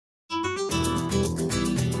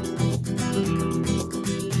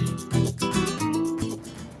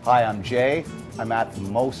Hi, I'm Jay. I'm at the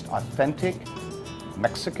most authentic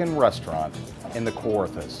Mexican restaurant in the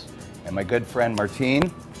Kawarthas. And my good friend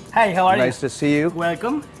Martin. Hi, how are you? Nice to see you.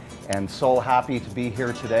 Welcome. And so happy to be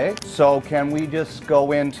here today. So can we just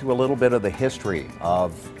go into a little bit of the history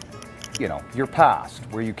of, your past,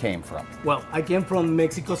 where you came from? Well, I came from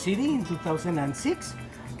Mexico City in 2006.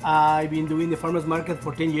 I've been doing the farmers market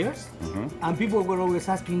for 10 years. And people were always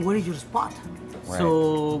asking, where is your spot? Right.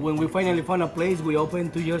 So when we finally found a place, we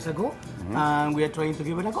opened 2 years ago, and we are trying to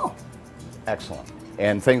give it a go. Excellent.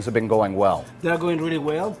 And things have been going well. They are going really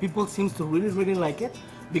well. People seem to really like it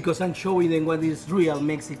because I'm showing them what is real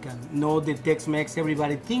Mexican, not the Tex-Mex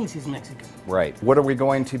everybody thinks is Mexican. Right. What are we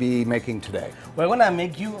going to be making today? We're gonna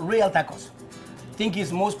make you real tacos.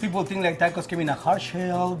 Most people think like tacos came in a hard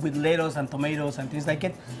shell with lettuce and tomatoes and things like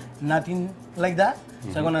it. Nothing like that.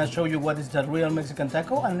 So I'm gonna show you what is the real Mexican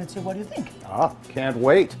taco, and let's see what you think. Ah, can't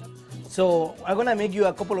wait. So I'm gonna make you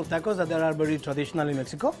a couple of tacos that are very traditional in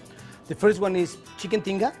Mexico. The first one is chicken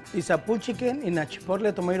tinga. It's a pulled chicken in a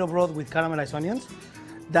chipotle tomato broth with caramelized onions.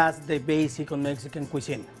 That's the basic on Mexican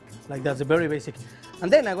cuisine. Like that's the very basic.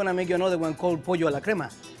 And then I'm gonna make you another one called pollo a la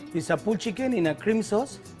crema. It's a pulled chicken in a cream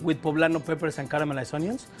sauce with poblano peppers and caramelized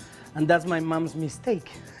onions. And that's my mom's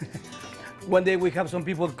mistake. One day we have some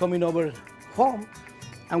people coming over home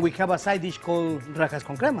and we have a side dish called rajas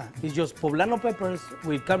con crema. It's just poblano peppers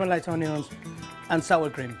with caramelized onions and sour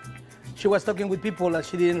cream. She was talking with people and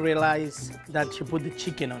she didn't realize that she put the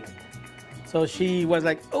chicken on it. So she was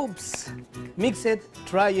like, oops, mix it,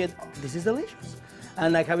 try it, this is delicious.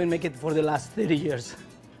 And I haven't made it for the last 30 years.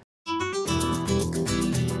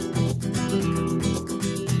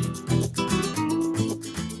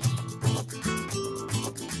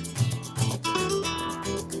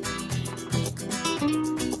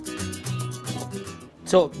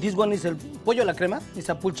 So this one is el pollo a la crema. It's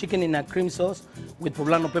a pulled chicken in a cream sauce with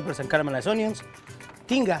poblano peppers and caramelized onions.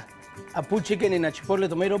 Tinga, a pulled chicken in a chipotle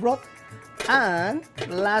tomato broth. And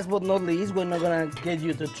last but not least, we're not gonna get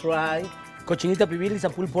you to try cochinita pibil. It's a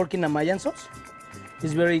pulled pork in a Mayan sauce.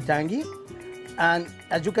 It's very tangy. And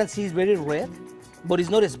as you can see, it's very red, but it's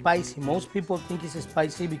not spicy. Most people think it's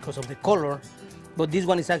spicy because of the color, but this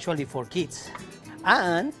one is actually for kids.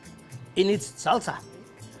 And it needs salsa.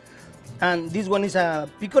 And this one is a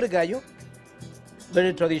pico de gallo,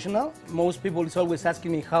 very traditional. Most people is always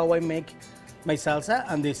asking me how I make my salsa,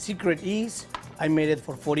 and the secret is I made it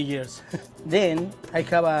for 40 years. Then I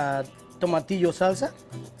have a tomatillo salsa.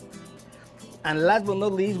 And last but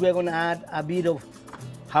not least, we're gonna add a bit of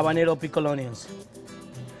habanero pickled onions.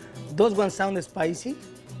 Those ones sound spicy,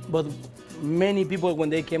 but many people,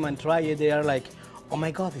 when they came and try it, they are like, oh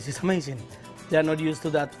my God, this is amazing. They are not used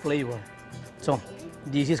to that flavor. So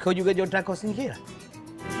this is how you get your tacos in here.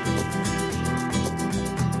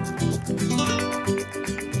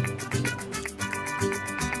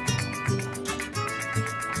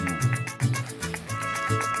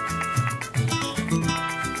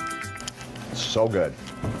 So good.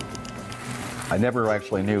 I never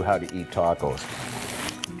actually knew how to eat tacos,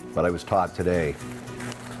 but I was taught today,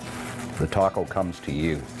 the taco comes to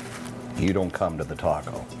you. You don't come to the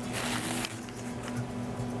taco.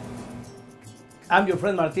 I'm your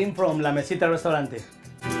friend Martin from La Mesita restaurante.